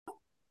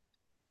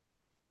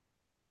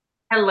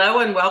Hello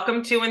and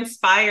welcome to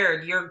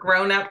Inspired, your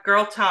grown-up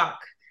girl talk.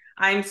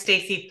 I'm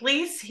Stacey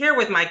Fleece here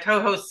with my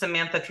co-host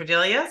Samantha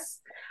Tredilius.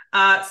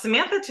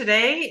 Samantha,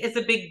 today is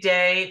a big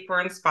day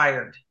for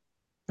Inspired.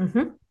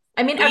 hmm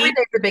I mean, every We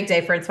day is a big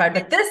day for Inspired,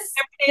 but this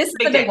Every day this is is a the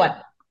big big day, one.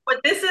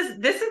 but this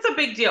is a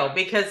big deal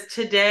because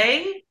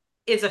today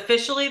is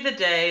officially the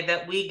day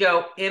that we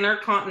go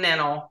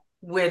intercontinental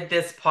with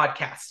this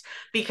podcast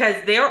because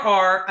there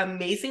are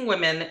amazing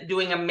women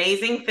doing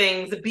amazing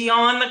things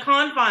beyond the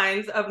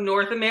confines of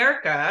North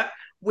America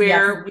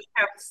Yes, where we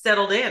have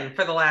settled in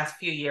for the last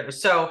few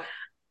years. So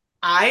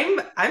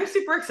I'm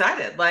super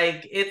excited.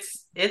 Like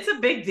it's a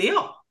big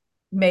deal.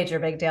 major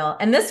big deal.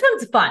 And this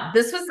one's fun.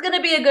 This was going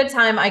to be a good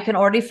time. I can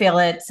already feel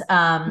it.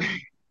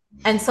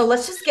 And so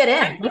let's just get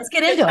I'm in. feeling Let's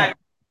get good into it. time.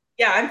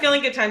 Yeah, I'm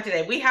feeling good time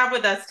today. We have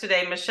with us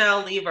today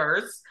Michelle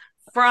Leivars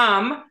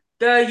from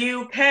the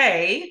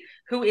UK,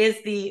 who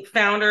is the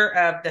founder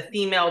of the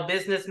Female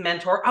Business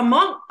Mentor,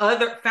 among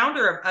other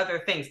founder of other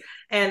things.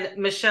 And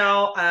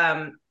Michelle,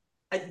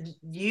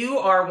 you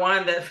are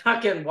one that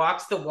fucking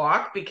walks the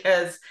walk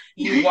because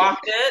you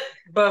walked it,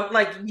 but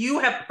like you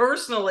have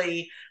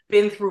personally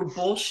been through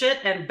bullshit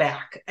and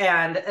back,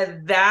 and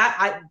that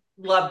I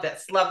love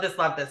this, love this,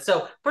 love this.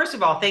 So first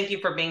of all, thank you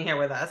for being here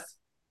with us.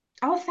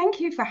 Oh, thank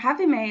you for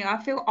having me. I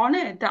feel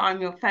honored that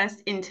I'm your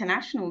first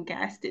international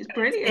guest. It's It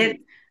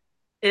brilliant.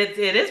 it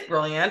is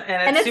brilliant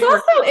and And it's it's super.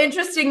 also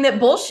interesting that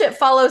bullshit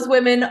follows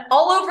women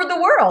all over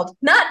the world,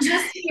 not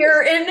just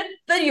here in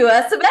the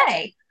US of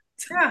A.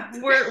 Yeah,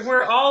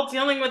 we're all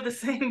dealing with the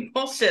same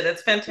bullshit.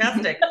 It's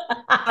fantastic.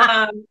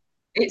 Um,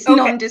 It's okay,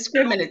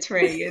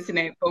 non-discriminatory, isn't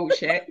it?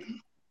 Bullshit.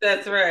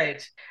 that's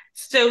right.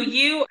 So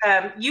you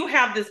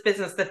have this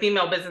business, the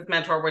Female Business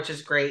Mentor, which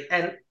is great.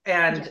 And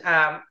Yeah. and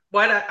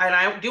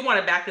I do want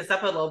to back this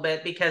up a little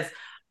bit because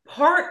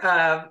part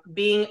of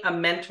being a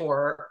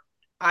mentor,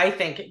 I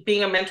think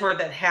being a mentor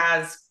that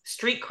has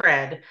street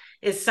cred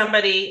is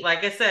somebody,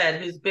 like I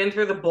said, who's been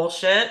through the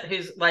bullshit,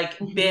 who's like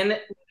Mhm. been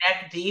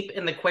neck deep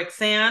in the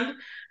quicksand,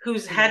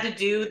 who's had Yeah. to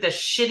do the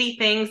shitty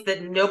things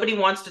that nobody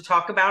wants to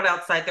talk about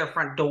outside their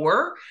front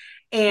door.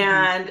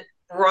 Mhm. And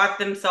brought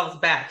themselves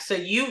back. So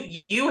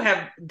you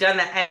have done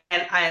that,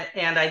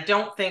 and I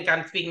don't think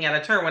I'm speaking out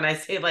of turn when I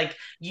say like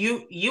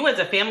you as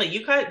a family,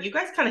 you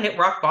guys kind of hit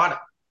rock bottom.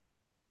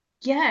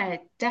 Yeah,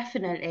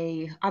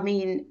 definitely. I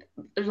mean,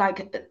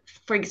 like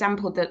for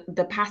example,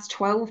 the past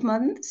 12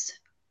 months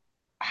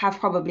have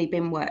probably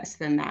been worse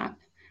than that.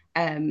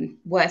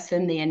 Worse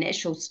than the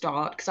initial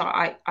start because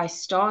I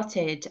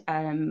started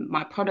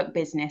my product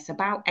business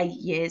about 8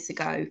 years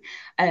ago,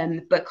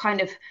 but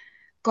kind of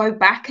go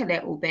back a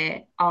little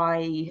bit,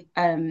 I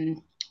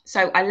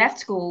left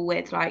school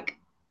with like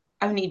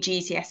only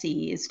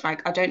GCSEs.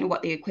 Like I don't know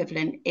what the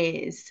equivalent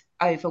is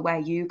over where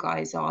you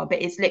guys are,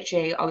 but it's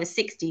literally I was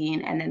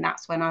 16 and then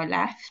that's when I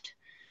left.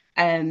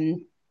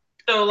 Um,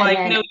 So and like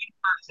then no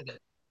university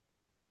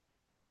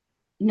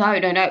no,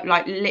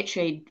 like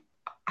literally,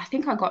 I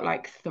think I got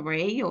like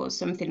three or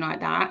something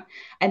like that.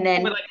 And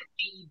with then like a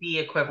GED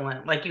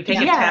equivalent. Like you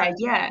take a test,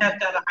 yeah,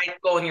 test out of high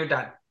school and you're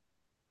done.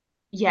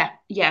 yeah,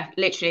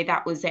 literally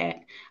that was it.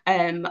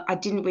 I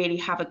didn't really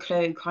have a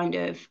clue kind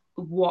of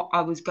what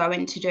I was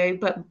going to do,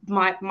 but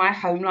my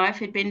home life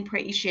had been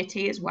pretty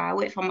shitty as well,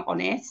 if I'm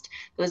honest.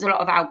 There was a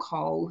lot of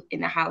alcohol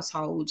in the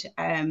household.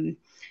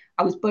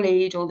 I was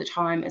bullied all the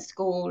time at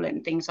school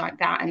and things like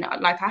that, and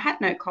like I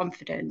had no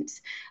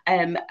confidence.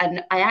 And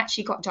I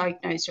actually got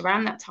diagnosed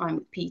around that time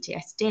with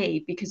PTSD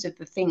because of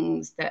the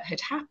things that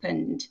had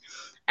happened.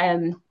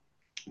 Um,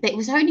 but it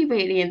was only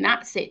really in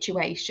that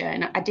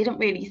situation. I didn't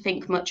really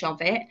think much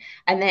of it.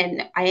 And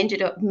then I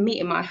ended up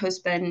meeting my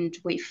husband.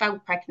 We fell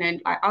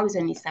pregnant. Like I was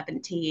only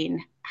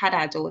 17, had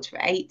our daughter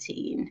at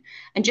 18,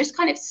 and just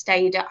kind of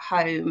stayed at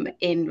home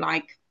in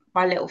like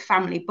my little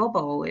family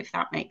bubble, if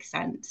that makes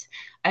sense.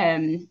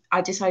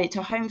 I decided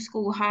to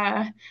homeschool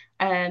her.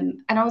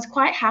 And I was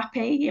quite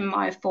happy in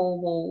my four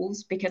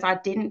walls because I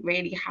didn't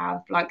really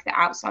have like the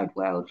outside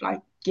world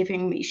like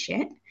giving me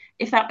shit,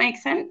 if that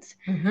makes sense.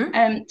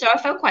 Mm-hmm. So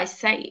I felt quite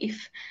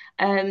safe.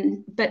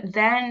 But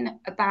then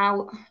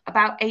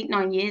about 8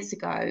 9 years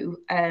ago,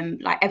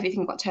 like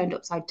everything got turned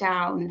upside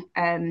down.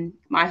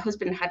 My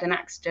husband had an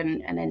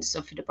accident and then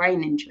suffered a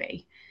brain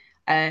injury,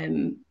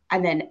 and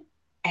then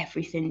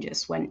everything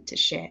just went to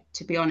shit.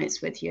 To be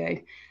honest with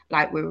you,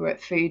 like we were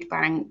at food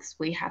banks,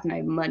 we had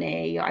no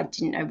money. I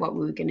didn't know what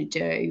we were going to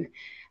do.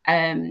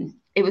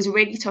 It was a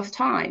really tough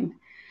time.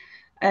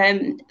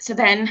 So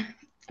then,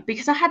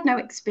 because I had no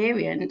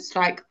experience,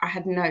 like I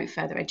had no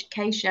further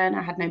education,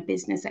 I had no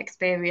business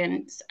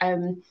experience.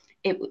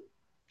 It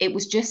it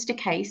was just a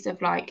case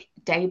of like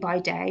day by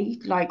day,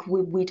 like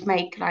we'd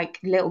make like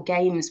little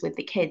games with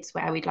the kids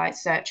where we'd like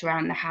search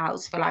around the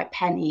house for like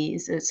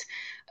pennies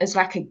as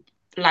like a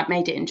like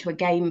made it into a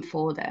game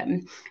for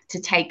them to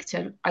take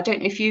to. I don't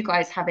know if you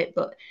guys have it,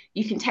 but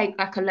you can take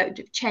like a load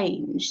of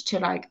change to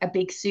like a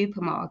big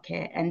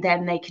supermarket and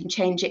then they can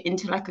change it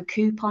into like a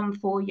coupon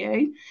for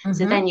you,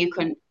 so Mm-hmm. then you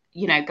can,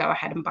 you know, go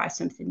ahead and buy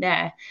something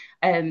there.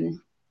 um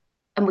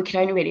and we could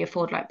only really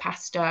afford like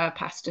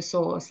pasta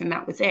sauce, and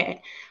that was it.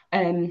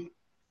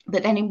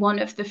 But then in one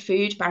of the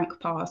food bank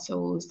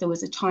parcels, there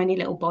was a tiny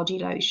little body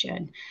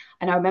lotion.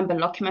 And I remember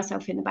locking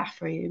myself in the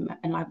bathroom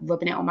and like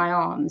rubbing it on my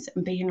arms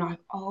and being like,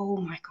 oh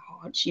my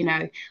God, you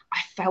know,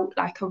 I felt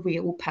like a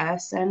real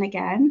person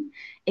again.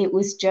 It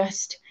was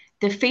just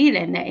the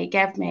feeling that it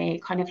gave me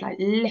kind of like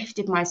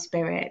lifted my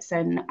spirits,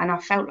 and I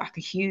felt like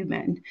a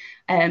human.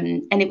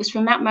 And it was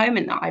from that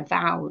moment that I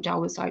vowed, I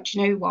was like,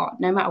 you know what,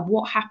 no matter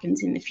what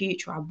happens in the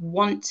future, I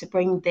want to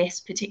bring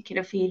this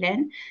particular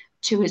feeling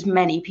to as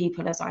many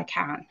people as I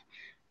can.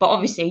 But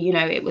obviously, you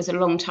know, it was a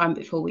long time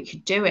before we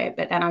could do it.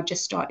 But then I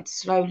just started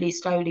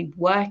slowly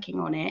working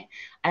on it,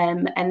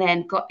 and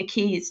then got the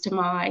keys to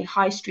my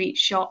high street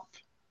shop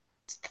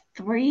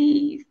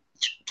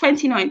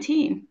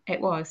 2019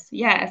 it was.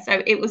 Yeah,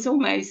 so it was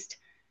almost,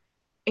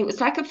 it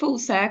was like a full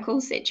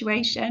circle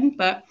situation,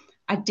 but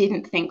I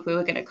didn't think we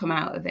were going to come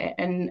out of it,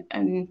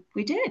 and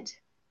we did.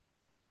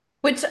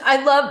 Which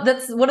I love.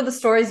 That's one of the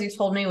stories you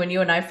told me when you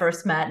and I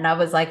first met. And I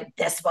was like,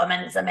 this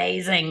woman is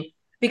amazing.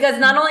 Because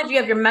not only do you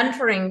have your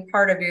mentoring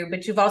part of you,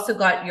 but you've also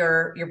got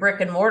your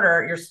brick and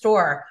mortar, your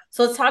store.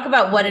 So let's talk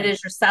about what it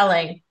is you're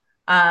selling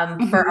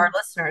for our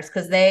listeners,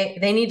 because they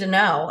need to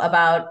know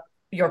about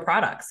your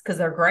products because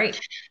they're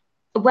great.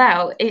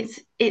 Well, it's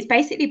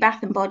basically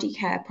bath and body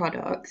care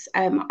products.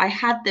 I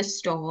had this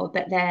store,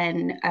 but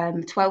then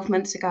 12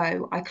 months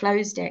ago I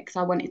closed it because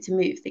I wanted to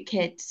move the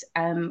kids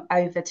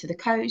over to the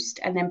coast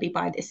and then be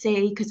by the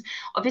sea. Because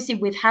obviously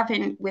with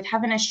having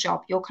a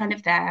shop, you're kind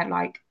of there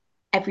like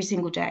every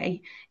single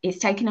day. It's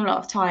taken a lot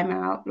of time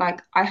out.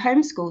 Like I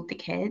homeschooled the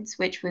kids,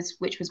 which was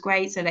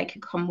great, so they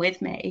could come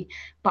with me.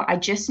 But I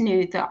just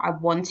knew that I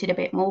wanted a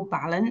bit more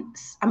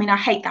balance. I mean, I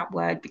hate that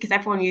word because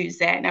everyone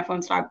uses it and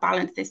everyone's like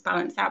balance this,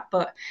 balance that,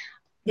 but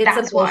It's a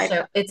that's what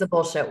bullshit. It's a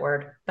bullshit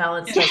word.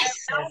 Balance doesn't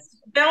yes,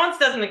 exist. Balance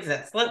doesn't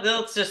exist.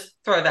 Let's just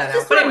throw that Let's out.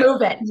 just But anyway,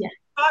 remove it. yeah.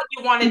 I thought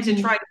you wanted to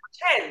Mhm. try to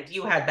pretend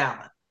you had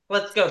balance.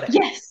 Let's go there.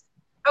 Yes,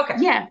 Okay.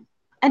 yeah.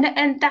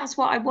 And that's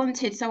what I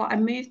wanted. So I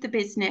moved the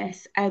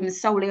business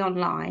solely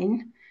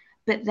online,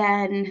 but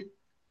then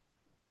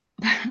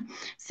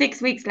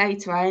 6 weeks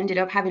later, I ended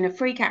up having a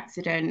freak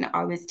accident.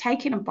 I was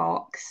taking a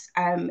box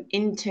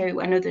into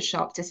another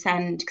shop to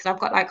send, because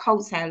I've got like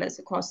wholesalers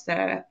across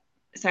the,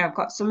 so I've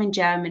got some in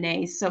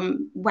Germany,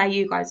 some where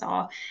you guys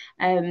are.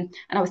 And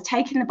I was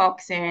taking the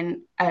box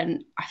in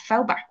and I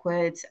fell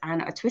backwards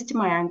and I twisted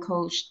my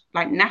ankle,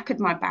 like knackered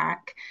my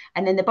back,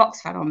 and then the box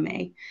fell on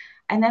me.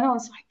 And then I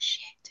was like,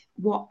 shit,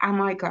 what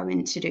am I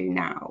going to do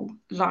now?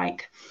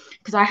 Like,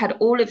 because I had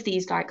all of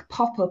these like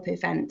pop-up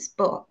events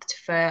booked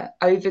for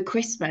over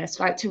Christmas,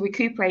 like to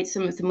recuperate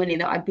some of the money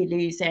that I'd be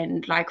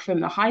losing like from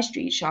the high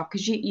street shop,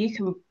 because you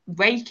can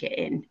rake it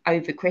in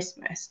over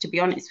Christmas, to be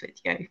honest with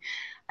you.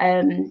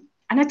 And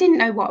I didn't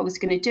know what I was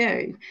going to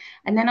do.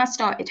 And then I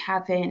started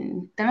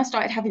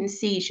having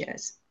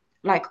seizures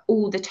like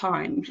all the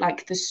time,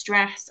 like the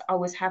stress, I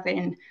was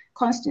having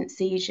constant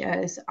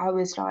seizures. I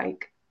was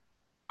like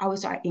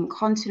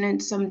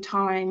incontinent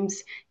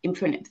sometimes in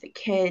front of the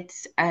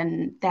kids.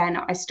 And then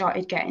I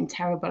started getting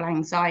terrible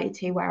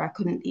anxiety where I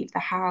couldn't leave the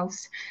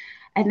house.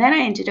 And then I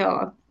ended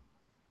up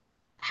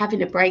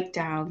having a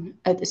breakdown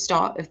at the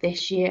start of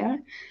this year.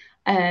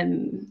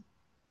 Um,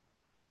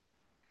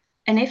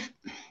 and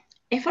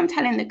if I'm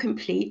telling the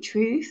complete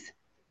truth,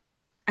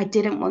 I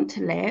didn't want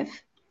to live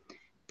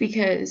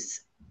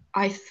because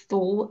I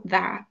thought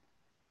that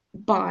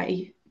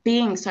by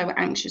being so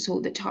anxious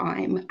all the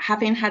time,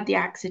 having had the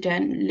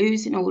accident,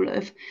 losing all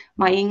of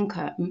my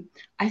income,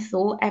 I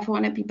thought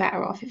everyone would be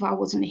better off if I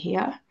wasn't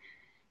here.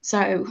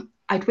 So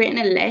I'd written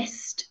a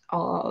list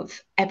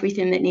of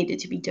everything that needed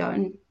to be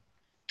done.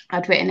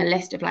 I'd written a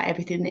list of like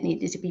everything that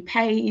needed to be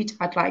paid.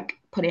 I'd like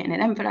put it in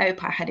an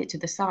envelope. I had it to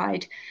the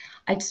side.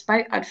 I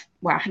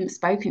hadn't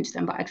spoken to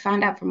them, but I'd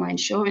found out from my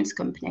insurance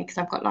company, because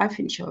I've got life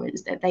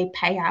insurance, that they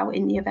pay out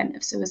in the event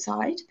of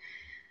suicide.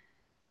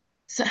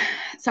 So,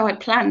 so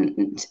I'd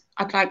planned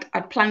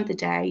the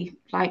day,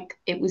 like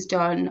it was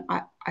done.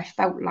 I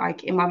felt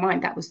like in my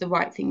mind that was the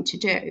right thing to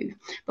do.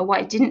 But what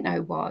I didn't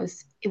know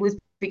was it was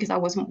because I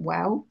wasn't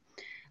well.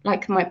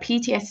 Like my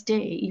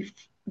PTSD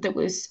that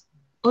was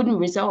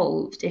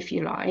unresolved, if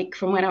you like,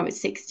 from when I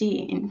was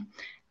 16,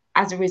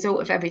 as a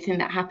result of everything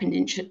that happened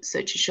in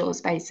such a short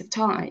space of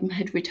time,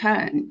 had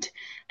returned.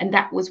 And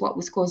that was what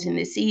was causing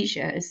the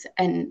seizures.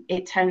 And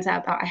it turns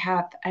out that I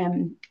have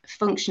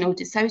functional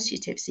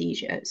dissociative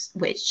seizures,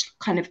 which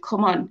kind of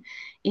come on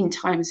in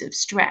times of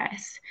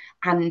stress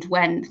and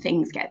when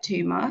things get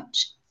too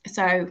much.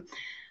 So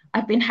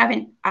I've been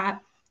having, I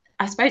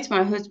spoke to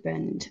my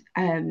husband.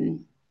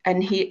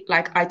 And he,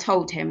 like, I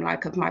told him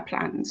like of my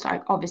plans.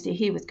 Like, obviously,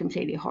 he was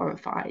completely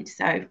horrified.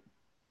 So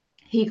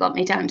he got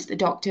me down to the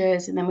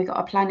doctors, and then we got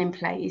a plan in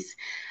place.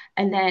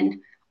 And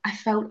then I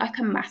felt like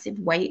a massive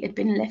weight had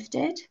been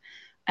lifted.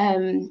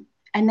 And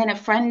then a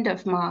friend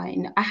of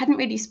mine, I hadn't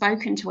really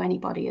spoken to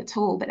anybody at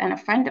all, but then a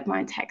friend of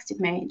mine texted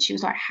me and she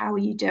was like, how are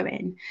you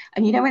doing?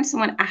 And you know, when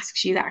someone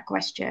asks you that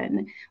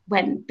question,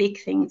 when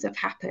big things have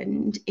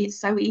happened, it's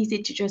so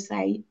easy to just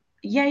say,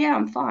 yeah,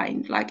 I'm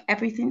fine. Like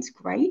everything's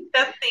great.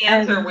 That's the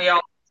answer Um, we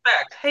all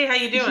expect. Hey, how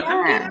you doing?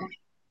 I'm good. yeah,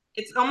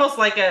 It's almost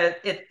like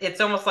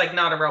it's almost like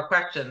not a real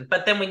question.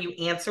 But then when you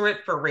answer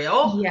it for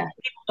real, yeah,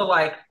 people are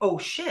like, oh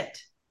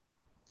shit.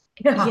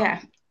 Yeah.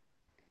 yeah.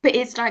 But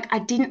it's like I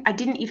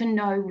didn't even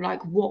know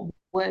like what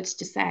words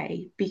to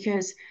say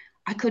because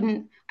I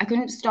couldn't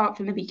start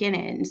from the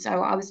beginning.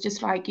 So I was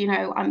just like,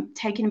 I'm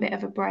taking a bit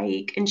of a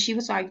break. And she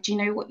was like, do you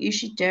know what you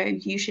should do?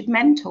 You should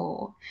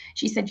mentor.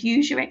 She said,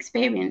 use your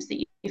experience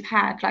that you've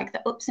had, like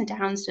the ups and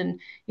downs and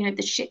the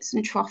shits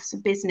and troughs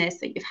of business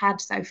that you've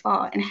had so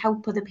far, and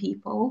help other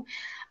people.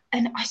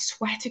 And I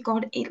swear to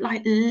God, it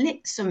like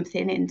lit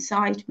something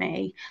inside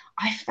me.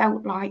 I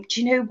felt like,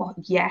 do you know what?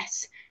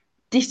 Yes,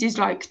 this is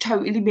like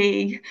totally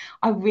me.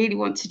 I really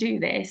want to do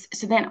this.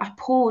 So then I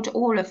poured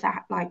all of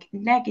that like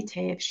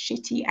negative,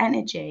 shitty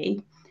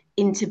energy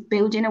into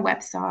building a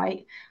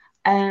website.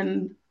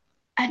 Um,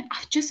 and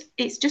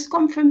it's just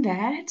gone from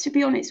there, to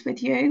be honest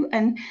with you.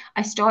 And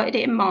I started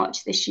it in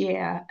March this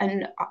year,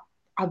 and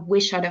I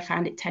wish I'd have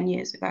found it 10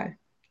 years ago.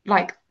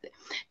 Like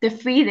the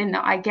feeling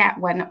that I get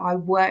when I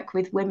work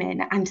with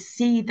women and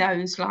see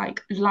those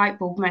like light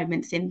bulb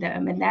moments in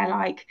them, and they're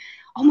like,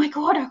 "Oh my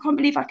God, I can't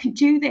believe I can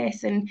do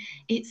this!" And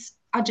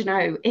I don't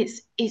know,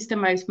 it's the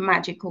most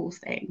magical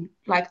thing.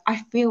 Like I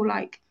feel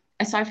like,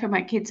 aside from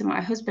my kids and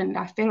my husband,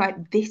 I feel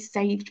like this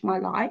saved my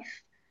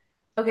life.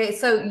 Okay,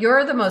 so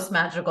you're the most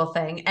magical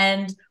thing.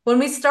 And when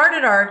we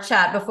started our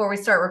chat before we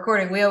start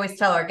recording, we always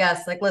tell our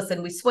guests, like,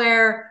 listen, we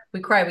swear, we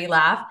cry, we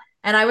laugh.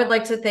 And I would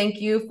like to thank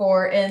you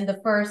for in the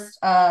first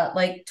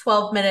like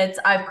 12 minutes,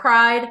 I've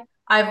cried,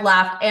 I've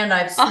laughed, and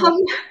I've sworn.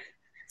 Um,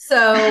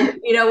 So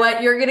you know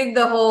what? You're getting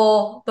the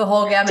whole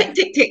tick gamut.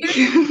 tick tick.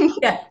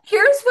 Yeah,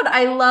 here's what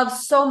I love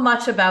so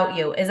much about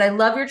you is I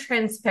love your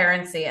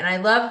transparency, and I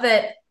love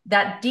that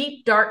that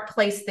deep dark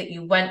place that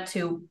you went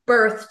to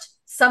birthed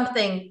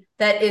something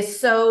that is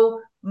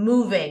so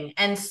moving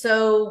and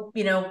so,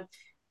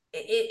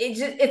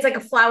 it's like a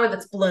flower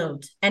that's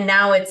bloomed and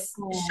now it's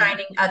Oh,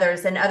 shining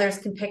others, and others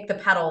can pick the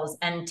petals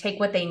and take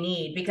what they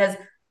need because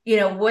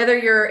whether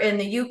you're in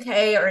the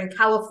UK or in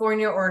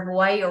California or in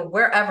Hawaii or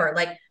wherever,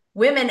 like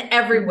women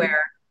mm, everywhere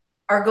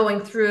are going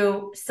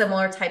through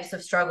similar types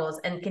of struggles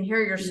and can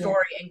hear your yeah,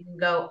 story and can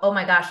go, oh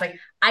my gosh, like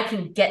I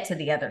can get to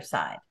the other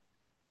side.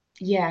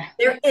 yeah,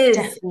 There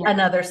is definitely.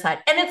 another side,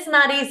 and it's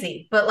not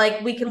easy, but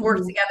like we can work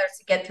Mm, together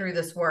to get through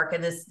this work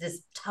and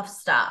this tough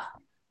stuff.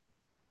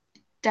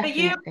 But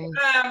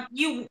definitely.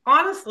 you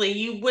honestly,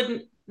 you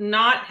wouldn't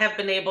not have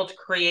been able to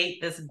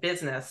create this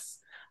business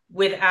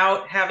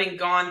without having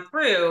gone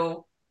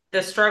through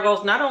the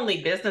struggles, not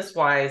only business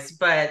wise,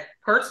 but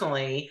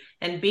personally,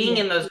 and being Yeah.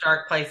 in those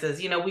dark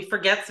places. We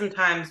forget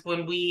sometimes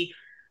when we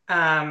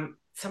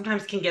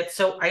sometimes can get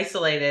so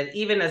isolated,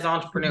 even as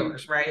Mhm.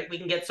 entrepreneurs, right? We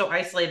can get so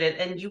isolated,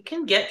 and you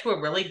can get to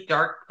a really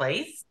dark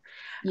place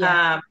Yeah.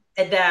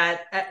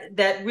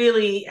 that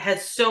really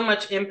has so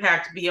much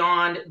impact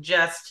beyond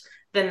just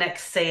the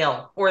next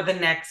sale or the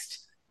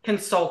next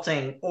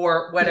consulting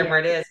or whatever Yeah.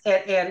 it is.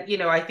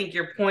 And I think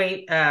your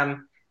point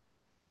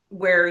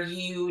where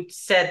you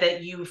said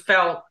that you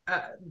felt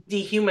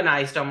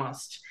dehumanized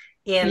almost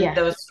in Yeah.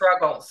 those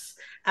struggles.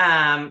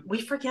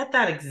 We forget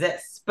that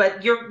exists,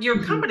 but your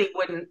Mhm. company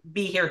wouldn't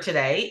be here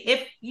today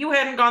if you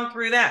hadn't gone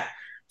through that.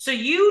 So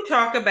you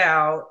talk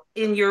about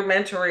in your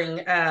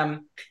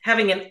mentoring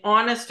having an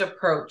honest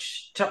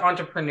approach to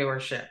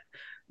entrepreneurship.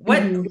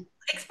 What Mhm.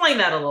 explain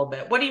that a little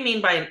bit? What do you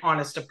mean by an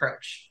honest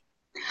approach?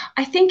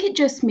 I think it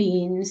just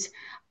means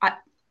I,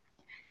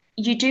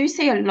 you do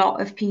see a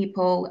lot of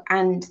people,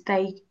 and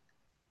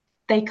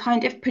they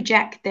kind of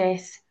project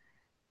this,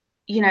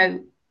 you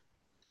know,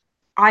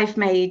 I've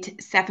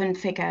made seven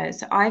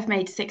figures, I've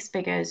made six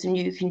figures, and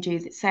you can do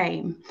the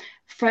same.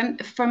 From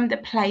the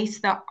place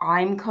that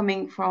I'm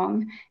coming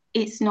from,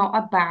 it's not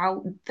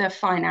about the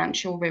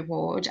financial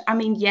reward. I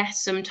mean,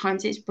 yes,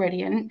 sometimes it's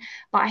brilliant,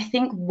 but I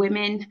think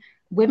women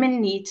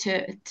need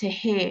to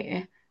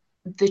hear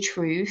the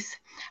truth.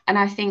 And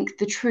I think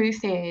the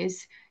truth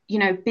is,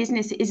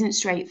 business isn't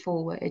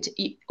straightforward.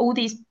 All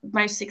these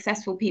most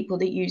successful people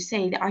that you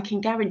see, that I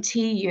can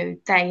guarantee you,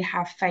 they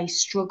have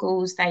faced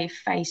struggles, they've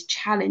faced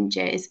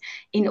challenges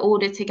in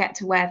order to get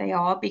to where they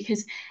are.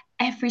 Because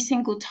every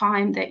single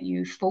time that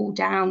you fall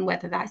down,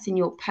 whether that's in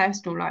your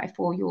personal life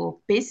or your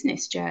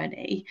business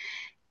journey,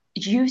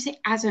 use it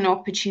as an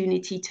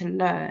opportunity to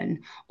learn,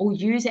 or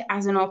use it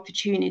as an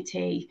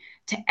opportunity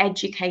to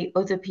educate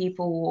other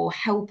people or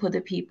help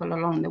other people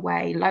along the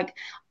way. Like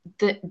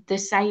the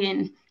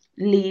saying,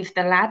 leave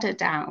the ladder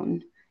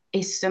down,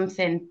 is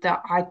something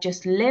that I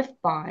just live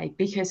by,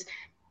 because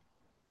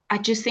I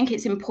just think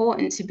it's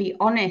important to be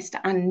honest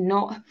and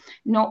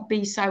not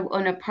be so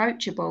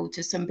unapproachable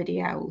to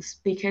somebody else.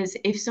 Because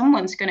if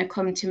someone's going to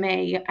come to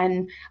me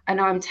and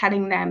I'm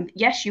telling them,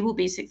 yes, you will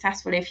be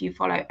successful if you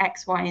follow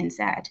X, Y, and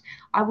Z,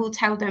 I will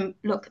tell them,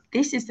 look,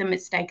 this is the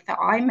mistake that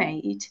I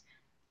made.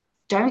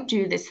 Don't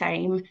do the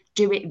same.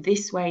 Do it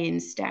this way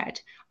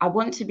instead. I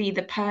want to be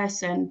the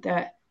person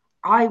that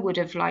I would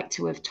have liked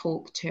to have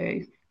talked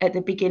to at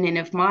the beginning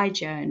of my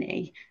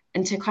journey,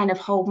 and to kind of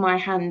hold my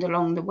hand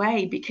along the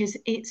way, because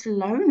it's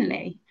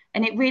lonely.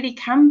 And it really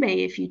can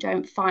be if you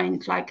don't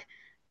find like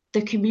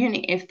the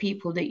community of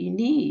people that you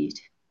need.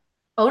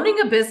 Owning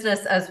a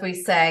business, as we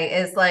say,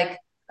 is like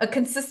a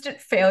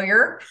consistent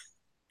failure.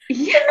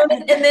 Yeah.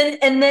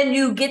 And then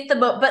you get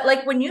but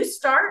like when you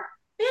start,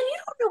 man, you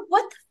don't know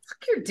what the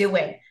fuck you're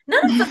doing.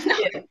 None of us No.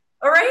 do.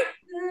 All right.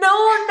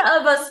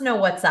 None of us know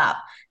what's up.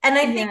 And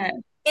I think Yeah.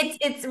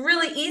 it's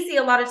really easy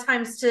a lot of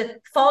times to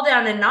fall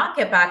down and not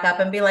get back up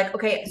and be like,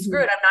 okay, screw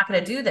Mhm. it, I'm not going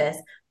to do this.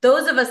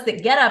 Those of us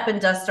that get up and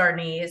dust our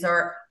knees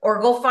or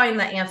go find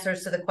the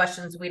answers to the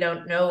questions we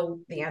don't know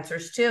the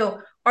answers to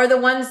are the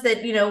ones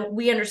that,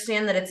 we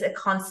understand that it's a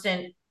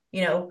constant,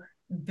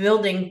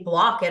 building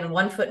block and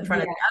one foot in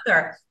front of Yeah. the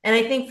other. And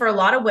I think for a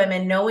lot of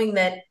women, knowing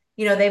that,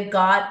 they've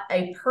got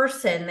a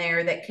person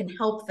there that can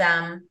help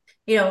them,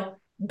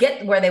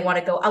 get where they want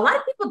to go. A lot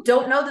of people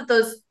don't know that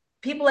those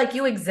people like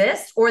you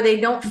exist, or they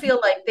don't feel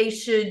like they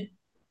should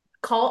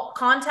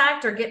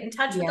contact or get in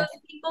touch with Yeah.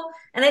 those people.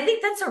 And I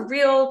think that's a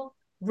real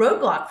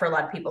roadblock for a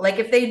lot of people. Like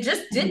if they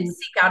just did Mhm.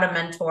 seek out a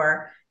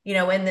mentor,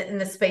 in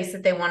the space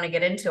that they want to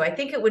get into, I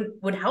think it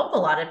would help a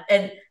lot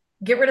and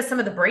get rid of some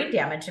of the brain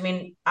damage. I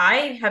mean,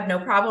 I have no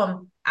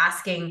problem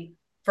asking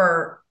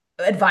for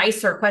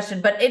advice or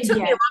question, but it took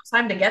me a Yeah.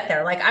 long time to get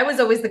there. Like I was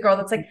always the girl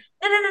that's like,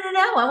 no, no, no, no,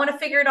 no, I want to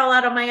figure it all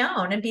out on my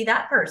own and be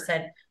that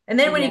person. And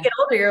then when you Yeah. get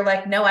older, you're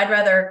like, no, I'd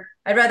rather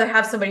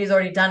have somebody who's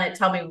already done it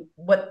tell me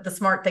what the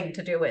smart thing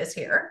to do is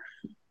here.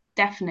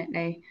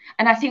 Definitely.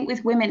 And I think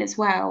with women as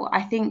well,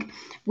 I think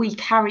we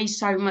carry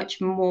so much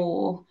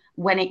more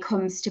when it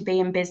comes to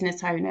being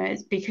business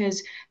owners,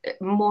 because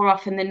more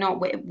often than not,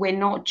 we're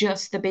not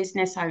just the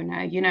business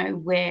owner.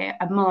 We're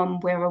a mum,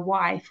 we're a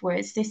wife, we're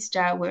a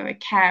sister, we're a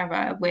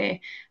carer, we're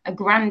a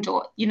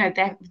granddaughter.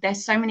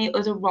 There's so many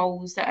other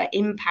roles that are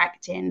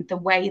impacting the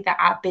way that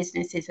our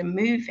businesses are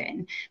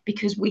moving,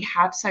 because we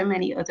have so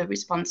many other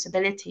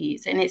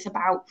responsibilities. And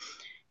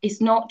it's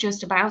not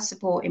just about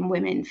supporting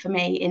women for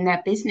me in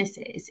their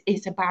businesses.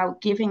 It's about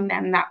giving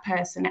them that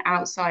person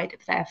outside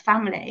of their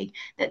family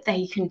that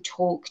they can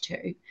talk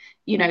to.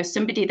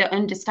 Somebody that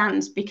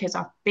understands because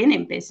I've been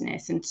in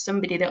business, and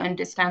somebody that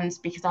understands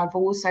because I've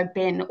also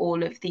been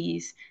all of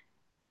these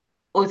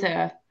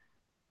other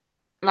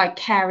like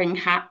caring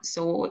hats,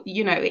 or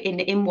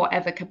in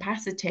whatever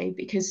capacity,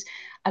 because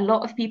a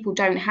lot of people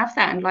don't have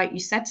that. And like you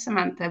said,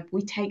 Samantha,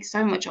 we take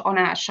so much on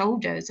our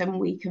shoulders and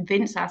we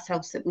convince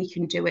ourselves that we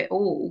can do it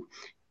all,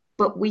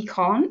 but we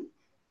can't.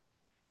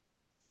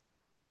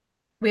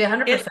 We It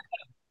 100%.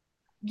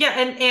 Yeah,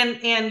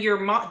 and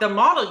the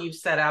model you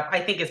set up,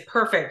 I think, is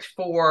perfect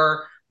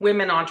for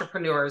women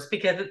entrepreneurs,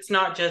 because it's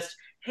not just,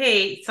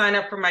 hey, sign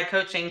up for my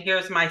coaching,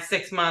 here's my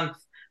 6 month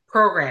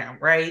program,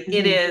 right?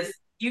 It Mhm. is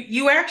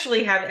you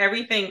actually have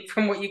everything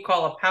from what you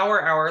call a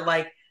power hour,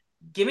 like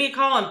give me a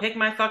call and pick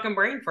my fucking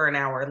brain for an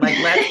hour. Like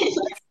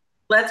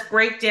let's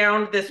break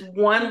down this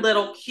one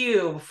little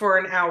cube for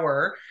an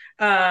hour,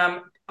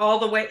 all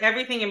the way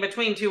everything in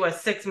between to a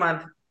 6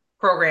 month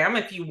program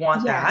if you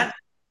want Yeah. that.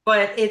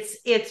 But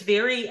it's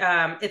very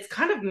it's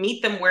kind of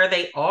meet them where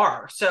they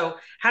are. So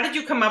how did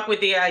you come up with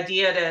the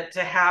idea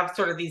to have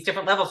sort of these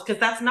different levels?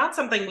 Because that's not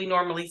something we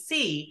normally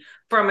see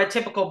from a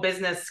typical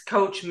business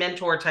coach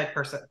mentor type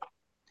person.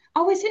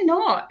 Oh, is it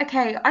not?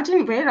 Okay, I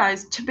didn't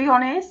realize, to be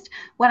honest,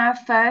 when I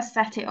first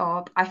set it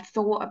up, I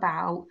thought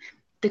about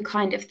the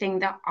kind of thing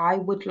that I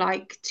would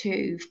like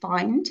to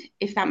find,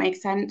 if that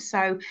makes sense.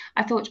 So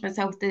I thought to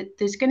myself that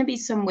there's going to be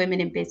some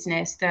women in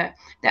business that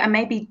are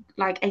maybe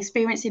like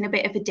experiencing a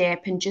bit of a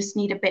dip and just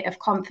need a bit of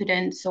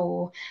confidence,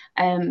 or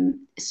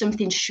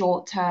something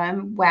short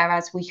term,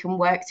 whereas we can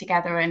work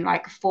together and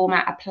like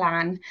format a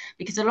plan.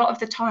 Because a lot of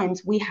the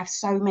times we have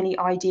so many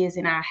ideas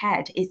in our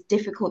head, it's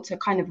difficult to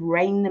kind of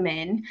rein them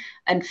in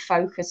and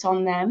focus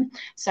on them.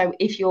 So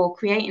if you're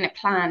creating a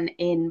plan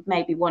in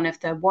maybe one of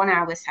the 1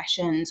 hour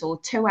sessions or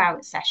 2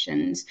 hour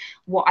sessions,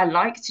 what I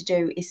like to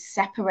do is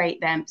separate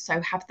them.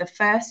 So have the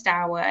first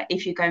hour,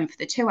 if you're going for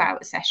the 2 hour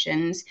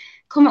sessions,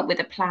 come up with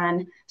a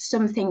plan,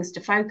 some things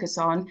to focus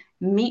on,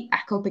 meet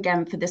back up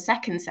again for the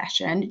second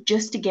session,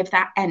 just to give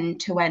that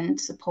end-to-end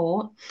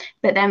support.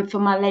 But then for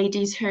my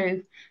ladies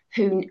who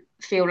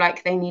feel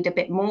like they need a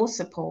bit more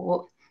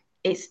support,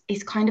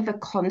 it's kind of a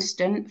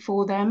constant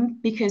for them,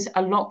 because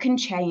a lot can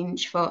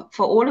change for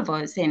all of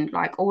us in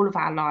like all of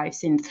our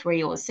lives in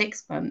 3 or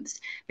 6 months.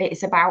 But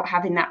it's about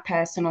having that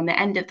person on the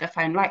end of the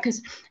phone, like,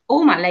 because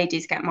all my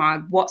ladies get my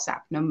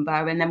WhatsApp number,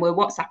 and then we're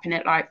WhatsApping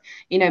it like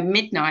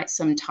midnight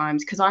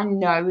sometimes, because I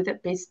know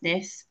that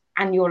business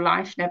and your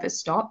life never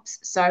stops.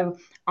 So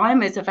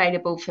I'm as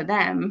available for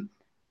them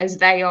as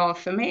they are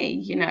for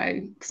me,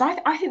 because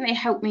I think they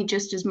help me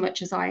just as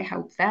much as I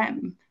help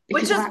them,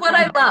 Which because is what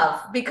I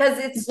love, because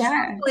it's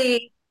yeah.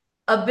 truly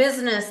a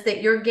business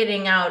that you're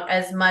getting out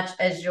as much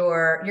as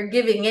you're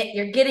giving it,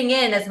 you're getting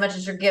in as much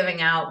as you're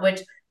giving out,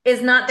 which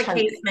is not the case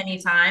Totally.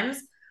 many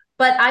times.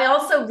 But I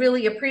also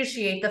really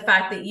appreciate the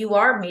fact that you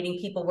are meeting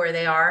people where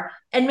they are.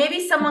 And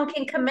maybe someone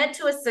can commit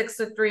to a 6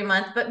 or 3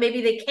 month, but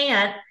maybe they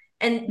can't.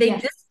 And they Yeah.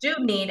 just do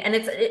need, and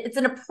it's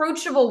an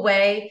approachable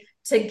way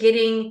to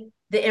getting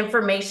the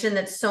information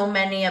that so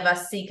many of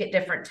us seek at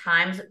different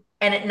times,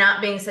 and it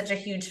not being such a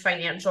huge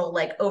financial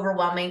like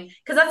overwhelming,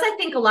 because that's I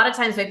think a lot of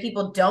times why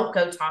people don't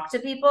go talk to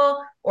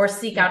people or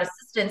seek Yeah. out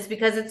assistance,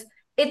 because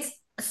it's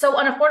so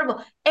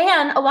unaffordable.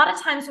 And a lot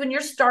of times when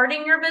you're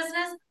starting your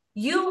business,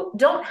 you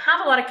don't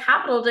have a lot of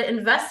capital to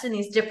invest in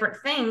these different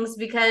things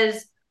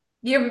because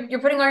you're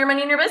putting all your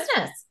money in your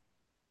business.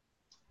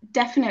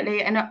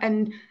 Definitely.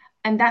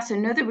 And that's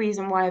another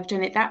reason why I've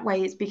done it that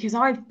way, is because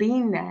I've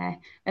been there,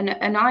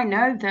 and I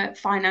know that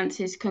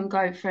finances can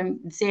go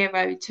from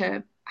zero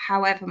to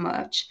however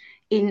much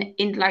in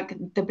like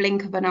the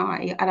blink of an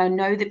eye, and I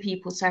know that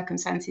people's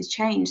circumstances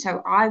change,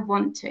 so I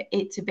want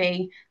it to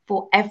be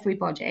for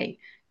everybody,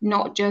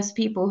 not just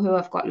people who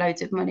have got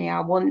loads of money.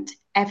 I want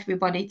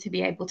everybody to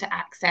be able to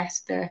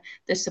access the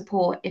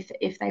support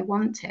if they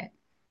want it.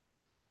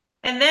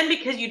 And then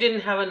because you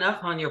didn't have enough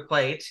on your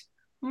plate,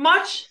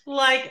 much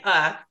like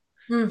us,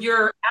 Hmm.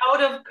 your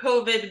out of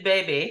COVID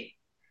baby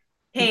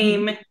Mhm.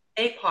 came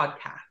a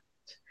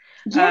podcast.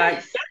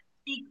 Yes, Yes.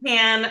 We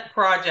Can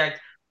project,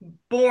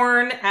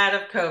 born out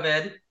of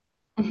COVID,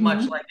 much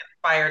Mhm. like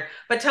Inspired.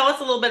 But tell us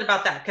a little bit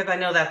about that, because I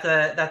know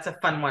that's a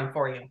fun one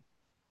for you.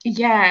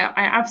 Yeah,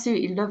 I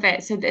absolutely love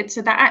it. So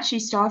that actually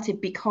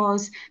started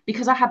because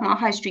I had my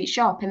high street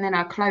shop and then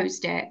I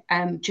closed it.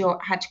 Had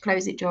to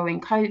close it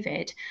during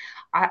COVID.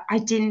 I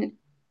didn't.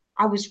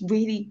 I was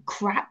really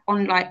crap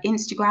on like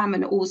Instagram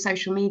and all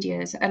social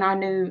medias, and I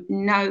knew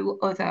no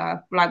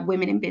other like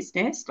women in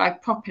business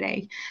like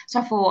properly. So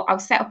I thought I'll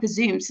set up a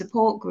Zoom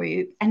support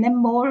group, and then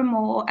more and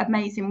more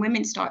amazing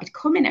women started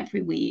coming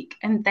every week,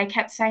 and they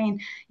kept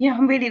saying,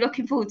 I'm really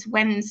looking forward to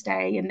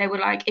Wednesday, and they were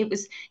like, it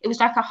was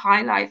like a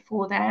highlight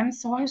for them.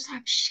 So I was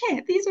like,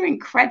 shit, these are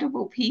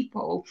incredible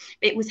people.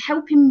 It was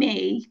helping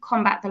me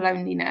combat the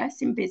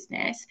loneliness in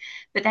business,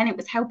 but then it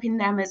was helping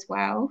them as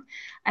well.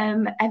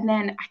 And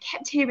then I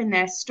kept hearing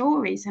their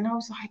stories, and I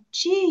was like,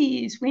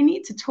 geez, we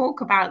need to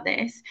talk about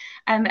this.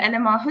 And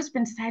then my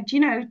husband said,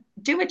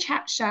 do a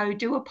chat show,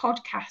 do a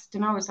podcast.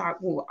 And I was like,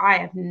 well, I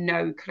have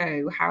no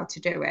clue how to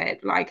do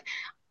it. Like,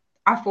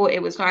 I thought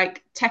it was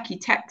like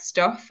techie tech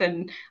stuff,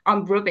 and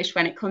I'm rubbish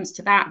when it comes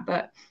to that.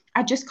 But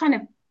I just kind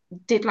of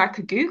did like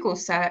a Google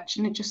search,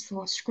 and I just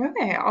thought, screw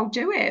it, I'll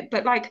do it.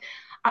 But like,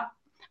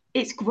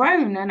 it's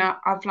grown, and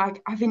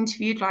I've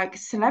interviewed like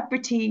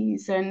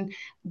celebrities and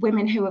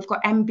women who have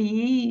got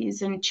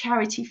MBEs and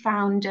charity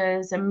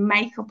founders and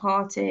makeup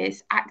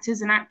artists,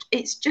 actors and act.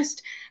 It's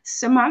just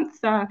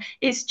Samantha.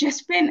 It's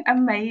just been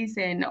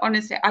amazing.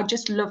 Honestly, I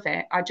just love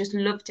it. I just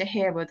love to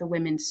hear other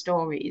women's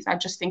stories. I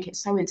just think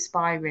it's so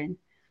inspiring.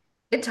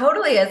 It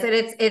totally is.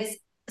 And it's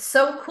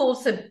so cool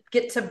to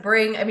get to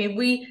bring. I mean,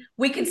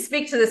 we can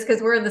speak to this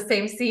because we're in the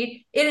same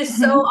seat. It is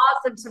so Mhm.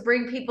 awesome to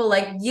bring people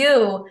like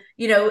you,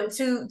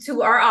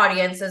 to our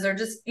audiences, or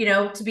just,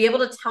 to be able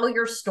to tell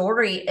your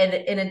story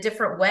in a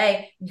different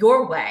way,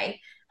 your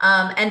way.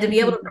 And to be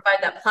able to Mhm.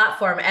 provide that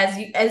platform,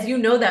 as you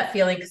know that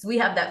feeling, because we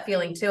have that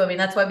feeling too. I mean,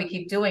 that's why we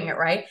keep doing it,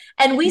 right?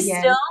 And we Yeah.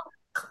 still,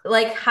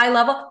 like, high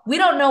level, we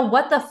don't know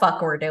what the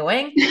fuck we're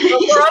doing, but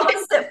we're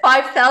almost at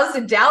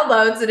 5,000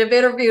 downloads and have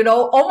interviewed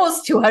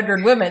almost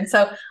 200 women.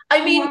 So,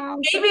 I mean, Wow.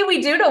 maybe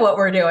we do know what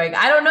we're doing.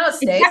 I don't know,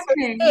 Stace. What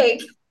do you Exactly.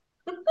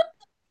 think?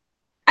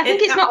 I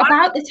think It it's not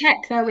about the tech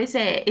though, is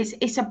it?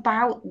 It's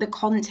about the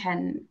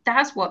content.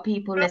 That's what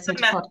people about listen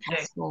the to messaging.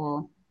 podcasts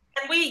for.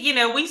 And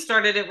we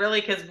started it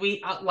really because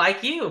we,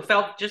 like you,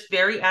 felt just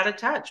very out of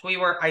touch. We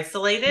were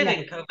isolated Yeah.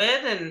 in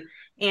COVID,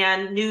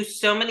 and knew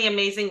so many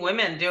amazing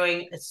women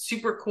doing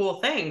super cool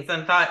things,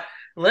 and thought,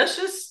 let's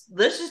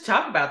just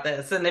talk about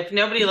this. And if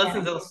nobody Yeah.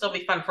 listens, it'll still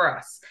be fun for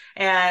us.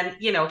 And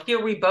here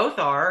we both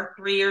are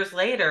 3 years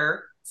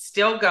later,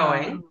 still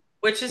going, Oh.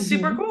 which is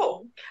super Mhm.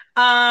 cool.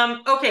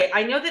 Okay,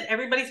 I know that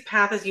everybody's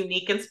path is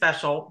unique and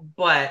special,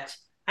 but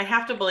I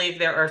have to believe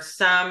there are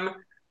some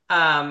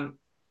um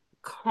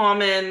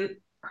common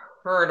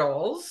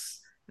hurdles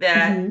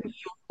that Mhm.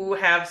 you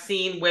have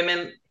seen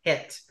women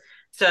hit.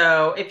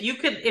 So if you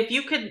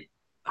could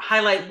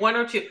highlight one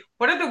or two,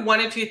 what are the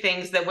one or two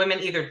things that women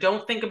either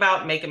don't think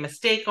about, make a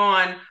mistake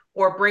on,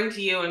 or bring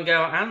to you and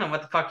go, I don't know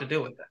what the fuck to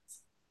do with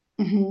this.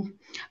 Mhm.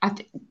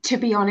 To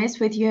be honest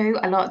with you,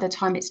 a lot of the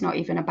time it's not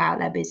even about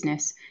their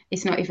business.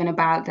 It's not even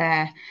about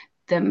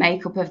the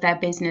makeup of their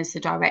business, the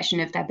direction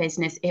of their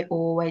business. It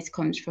always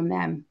comes from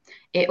them.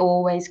 It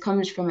always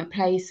comes from a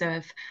place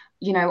of,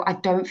 I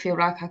don't feel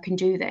like I can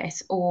do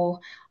this, or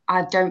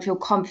I don't feel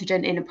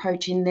confident in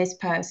approaching this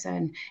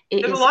person.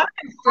 It There's a is lot of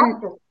often,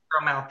 imposter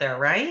syndrome out there,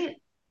 right?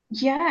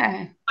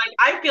 yeah, Like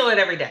I feel it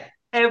every day,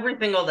 every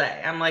single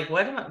day. I'm like,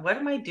 what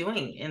am I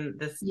doing in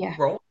this yeah.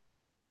 role?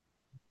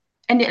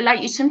 And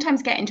like you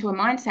sometimes get into a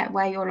mindset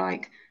where you're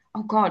like,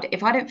 oh God,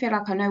 if I don't feel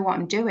like I know what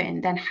I'm doing,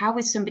 then how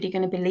is somebody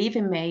going to believe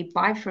in me,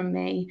 buy from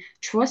me,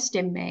 trust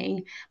in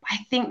me? But I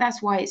think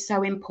that's why it's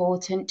so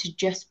important to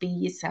just be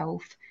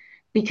yourself,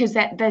 because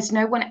there's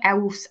no one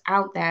else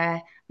out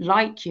there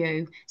like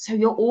you. So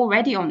you're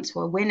already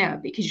onto a winner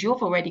because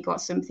you've already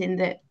got something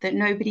that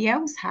nobody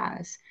else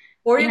has.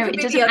 Or You you know, could it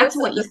be the doesn't other matter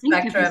side what of you the think of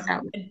spectrum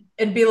yourself.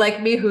 and be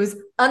like me, who's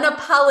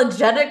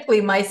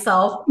unapologetically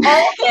myself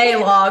all day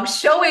long,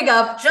 showing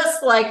up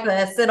just like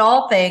this in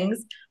all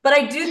things. But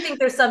I do think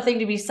there's something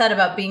to be said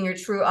about being your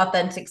true,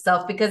 authentic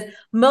self, because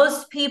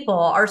most people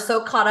are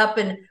so caught up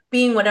in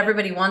being what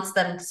everybody wants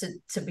them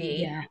to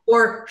be, Yeah.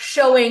 or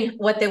showing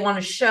what they want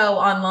to show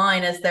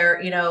online as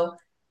their,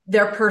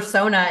 their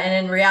persona.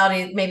 And in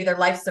reality, maybe their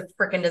life's a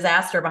freaking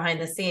disaster behind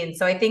the scenes.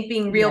 So I think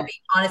being real, Yeah.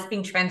 being honest,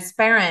 being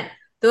transparent,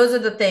 those are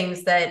the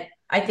things that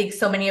I think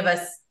so many of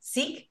us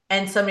seek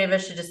and so many of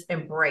us should just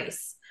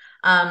embrace.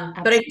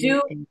 But I do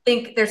Absolutely.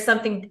 think there's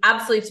something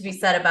absolutely to be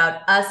said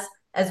about us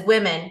as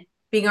women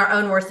being our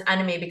own worst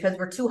enemy, because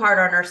we're too hard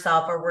on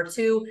ourselves, or we're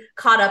too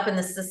caught up in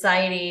the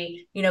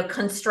society,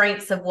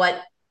 constraints of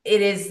what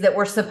it is that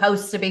we're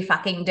supposed to be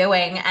fucking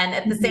doing. And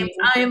at the same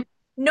time,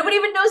 nobody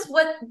even knows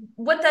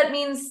what that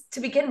means to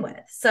begin with.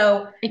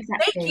 So thank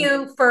Exactly.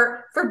 you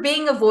for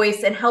being a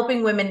voice and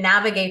helping women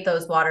navigate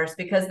those waters,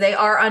 because they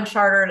are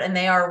uncharted and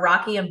they are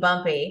rocky and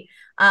bumpy.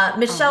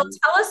 Michelle,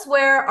 tell us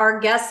where our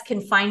guests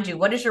can find you.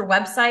 What is your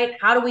website?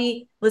 How do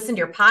we listen to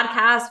your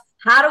podcast?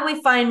 How do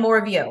we find more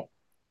of you?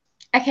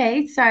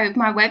 Okay, so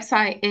my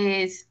website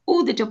is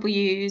all the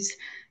W's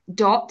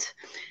dot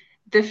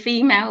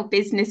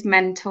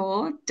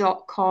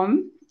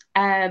thefemalebusinessmentor.com.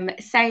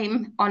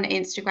 Same on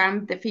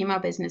Instagram, the female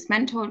business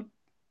mentor.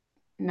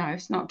 No,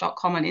 it's not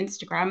 .com on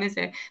Instagram, is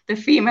it? The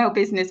female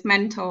business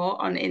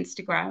mentor on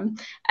Instagram.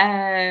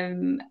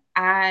 And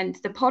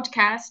the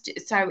podcast,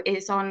 so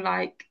it's on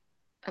like,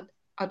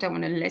 I don't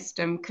want to list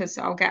them because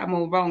I'll get them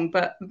all wrong,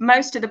 but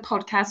most of the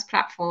podcast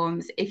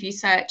platforms, if you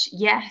search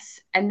yes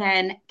and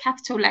then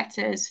capital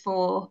letters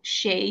for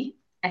she,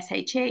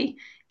 SHE,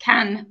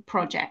 can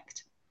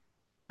project.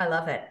 I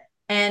love it.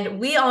 And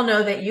we all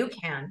know that you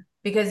can,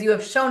 because you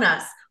have shown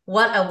us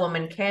what a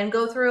woman can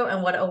go through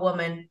and what a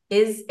woman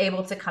is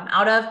able to come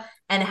out of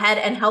and head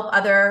and help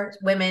other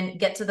women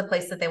get to the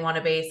place that they want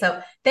to be. So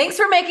thanks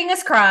for making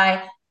us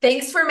cry.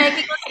 Thanks for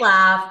making us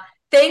laugh.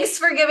 Thanks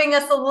for giving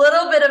us a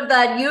little bit of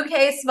that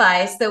UK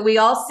spice that we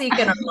all seek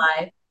in our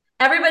life.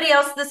 Everybody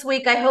else this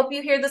week, I hope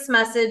you hear this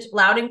message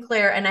loud and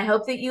clear, and I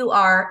hope that you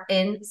are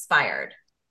inspired.